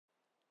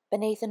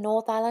Beneath the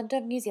North Island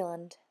of New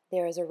Zealand,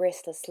 there is a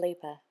restless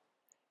sleeper.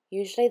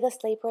 Usually the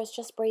sleeper is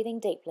just breathing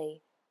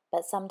deeply,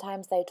 but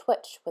sometimes they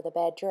twitch with a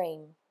bad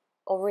dream,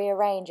 or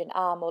rearrange an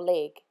arm or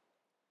leg.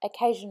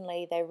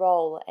 Occasionally they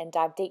roll and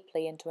dive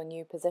deeply into a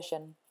new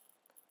position.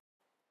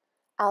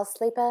 Our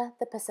sleeper,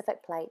 the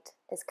Pacific Plate,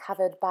 is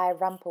covered by a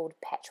rumpled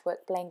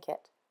patchwork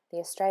blanket, the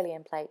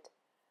Australian Plate.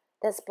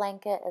 This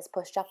blanket is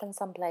pushed up in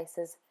some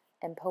places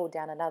and pulled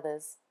down in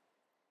others.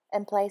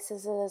 In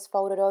places it is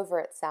folded over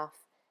itself,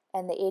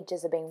 and the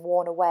edges are being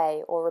worn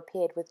away or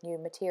repaired with new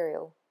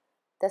material.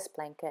 This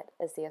blanket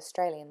is the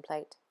Australian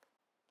Plate.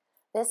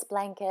 This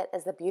blanket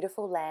is the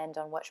beautiful land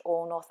on which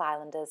all North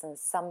Islanders and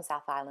some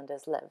South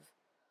Islanders live.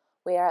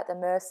 We are at the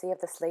mercy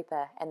of the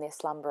sleeper and their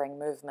slumbering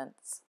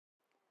movements.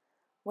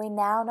 We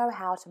now know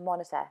how to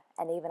monitor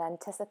and even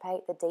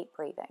anticipate the deep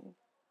breathing.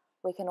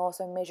 We can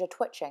also measure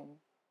twitching,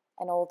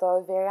 and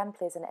although very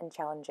unpleasant and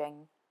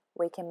challenging,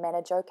 we can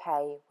manage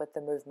okay with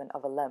the movement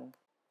of a limb.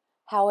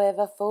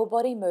 However, full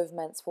body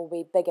movements will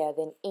be bigger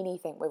than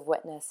anything we've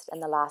witnessed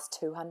in the last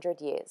 200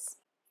 years.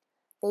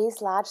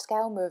 These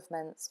large-scale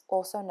movements,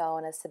 also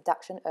known as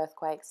subduction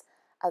earthquakes,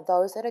 are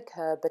those that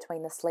occur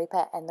between the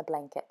sleeper and the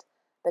blanket,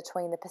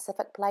 between the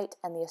Pacific Plate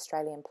and the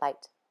Australian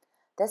Plate.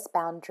 This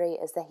boundary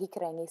is the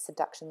Hikurangi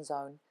subduction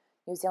zone,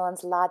 New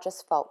Zealand's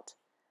largest fault.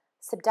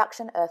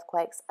 Subduction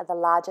earthquakes are the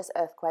largest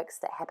earthquakes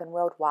that happen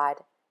worldwide,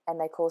 and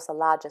they cause the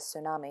largest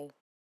tsunami.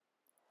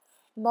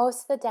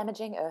 Most of the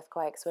damaging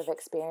earthquakes we've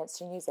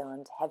experienced in New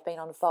Zealand have been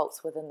on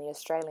faults within the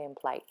Australian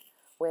Plate,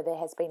 where there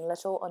has been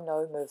little or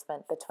no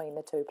movement between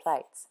the two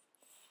plates.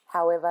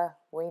 However,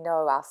 we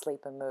know our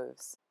sleeper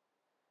moves.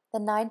 The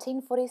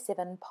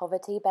 1947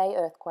 Poverty Bay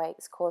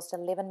earthquakes caused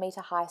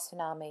 11-metre high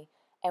tsunami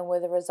and were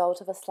the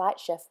result of a slight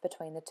shift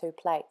between the two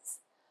plates.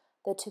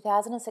 The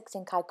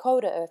 2016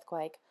 Kaikoura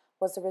earthquake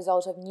was the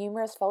result of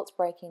numerous faults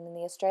breaking in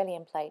the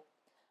Australian Plate,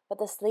 but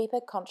the sleeper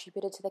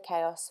contributed to the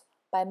chaos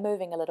by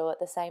moving a little at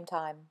the same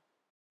time.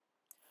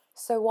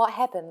 So what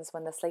happens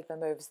when the sleeper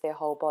moves their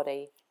whole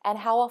body, and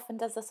how often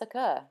does this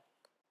occur?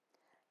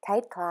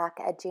 Kate Clark,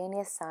 a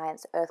genius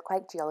science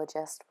earthquake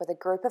geologist with a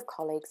group of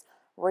colleagues,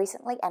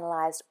 recently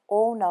analysed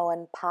all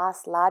known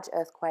past large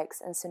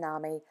earthquakes and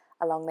tsunami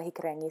along the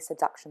Hikurangi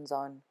subduction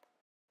zone.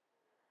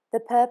 The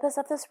purpose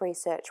of this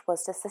research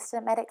was to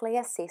systematically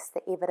assess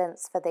the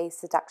evidence for these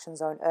subduction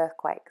zone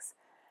earthquakes.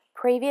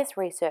 Previous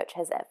research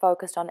has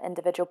focused on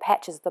individual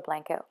patches of the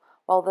blanket,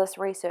 while this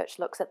research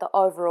looks at the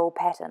overall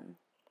pattern.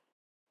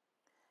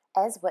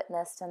 As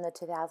witnessed in the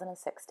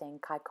 2016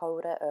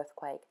 Kaikoura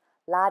earthquake,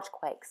 large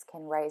quakes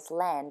can raise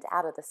land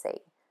out of the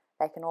sea.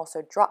 They can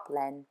also drop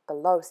land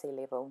below sea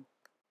level.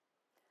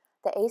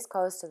 The east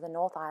coast of the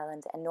North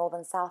Island and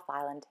northern South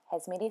Island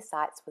has many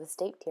sites with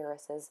steep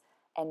terraces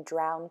and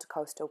drowned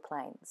coastal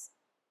plains.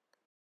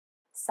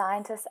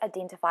 Scientists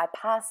identify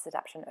past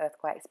subduction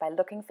earthquakes by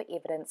looking for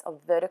evidence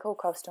of vertical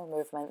coastal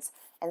movements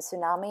and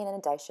tsunami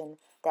inundation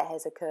that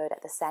has occurred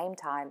at the same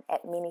time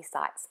at many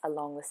sites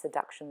along the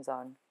subduction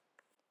zone.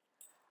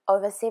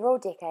 Over several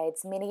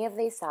decades, many of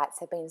these sites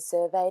have been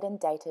surveyed and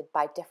dated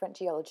by different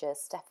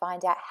geologists to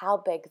find out how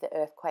big the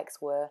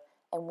earthquakes were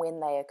and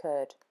when they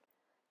occurred.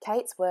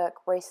 Kate's work,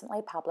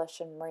 recently published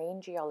in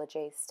Marine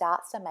Geology,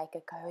 starts to make a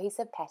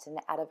cohesive pattern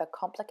out of a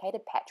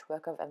complicated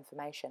patchwork of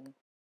information.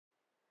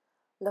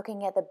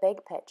 Looking at the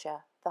big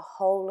picture, the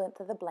whole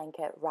length of the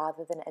blanket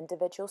rather than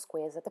individual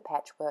squares of the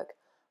patchwork,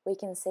 we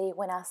can see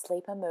when our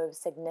sleeper moves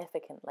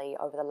significantly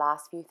over the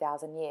last few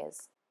thousand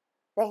years.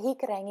 The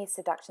Hikurangi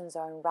subduction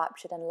zone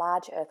ruptured in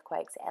large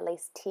earthquakes at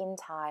least 10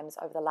 times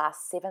over the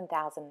last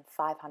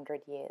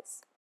 7,500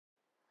 years.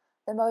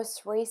 The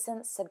most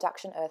recent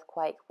subduction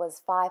earthquake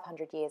was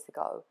 500 years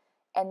ago,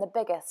 and the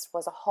biggest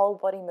was a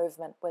whole-body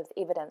movement with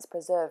evidence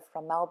preserved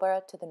from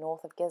Marlborough to the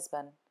north of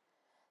Gisborne.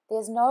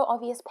 There's no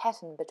obvious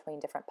pattern between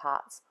different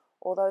parts,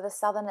 although the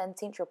southern and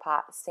central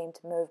parts seem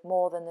to move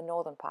more than the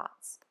northern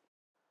parts.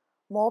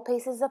 More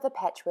pieces of the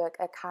patchwork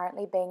are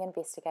currently being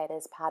investigated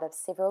as part of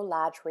several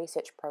large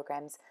research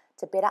programs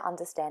to better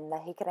understand the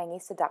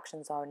Hikurangi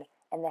subduction zone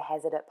and the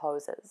hazard it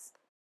poses.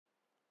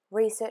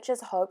 Researchers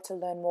hope to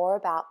learn more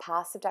about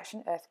past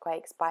subduction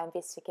earthquakes by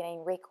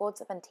investigating records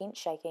of intense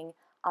shaking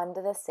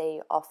under the sea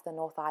off the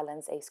North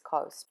Island's east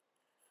coast.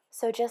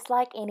 So just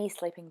like any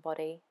sleeping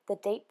body, the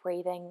deep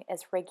breathing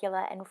is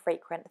regular and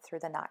frequent through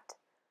the night.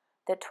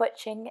 The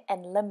twitching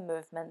and limb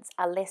movements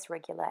are less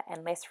regular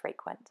and less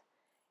frequent,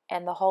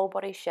 and the whole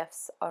body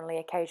shifts only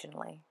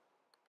occasionally.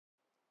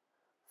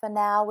 For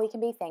now, we can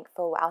be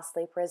thankful our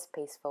sleeper is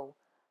peaceful,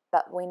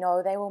 but we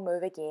know they will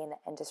move again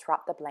and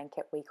disrupt the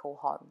blanket we call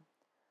home.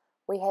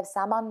 We have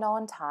some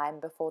unknown time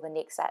before the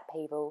next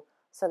upheaval,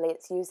 so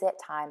let's use that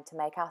time to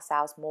make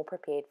ourselves more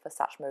prepared for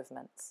such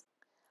movements.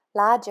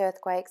 Large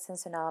earthquakes and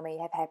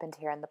tsunami have happened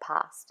here in the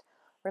past.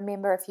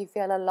 Remember, if you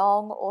feel a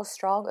long or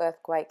strong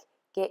earthquake,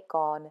 get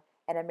gone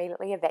and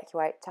immediately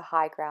evacuate to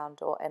high ground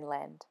or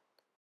inland.